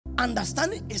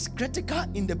understanding is critical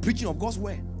in the preaching of God's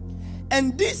word.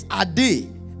 And these are they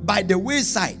by the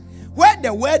wayside, where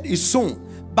the word is sown.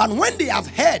 But when they have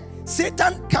heard,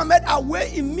 Satan cometh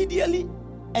away immediately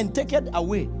and taketh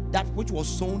away that which was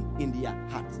sown in their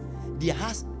hearts. Their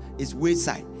hearts is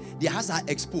wayside. Their hearts are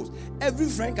exposed. Every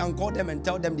friend can call them and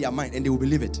tell them their mind, and they will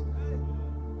believe it.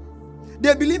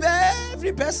 They believe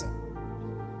every person.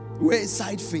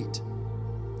 Wayside faith.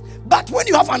 But when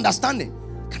you have understanding,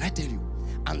 can I tell you,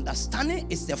 understanding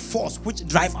is the force which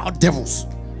drives out devils.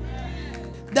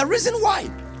 The reason why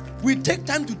we take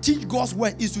time to teach God's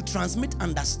word is to transmit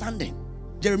understanding.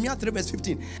 Jeremiah 3 verse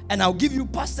 15. And I'll give you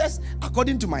pastors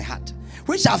according to my heart,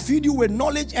 which shall feed you with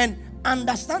knowledge and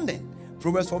understanding.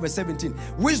 Proverbs 4 verse 17.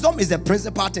 Wisdom is the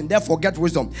principal thing, therefore get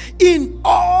wisdom. In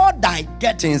all thy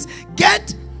gettings,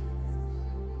 get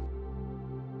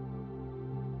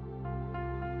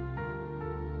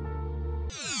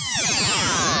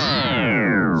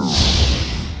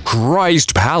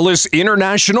Christ Palace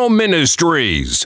International Ministries.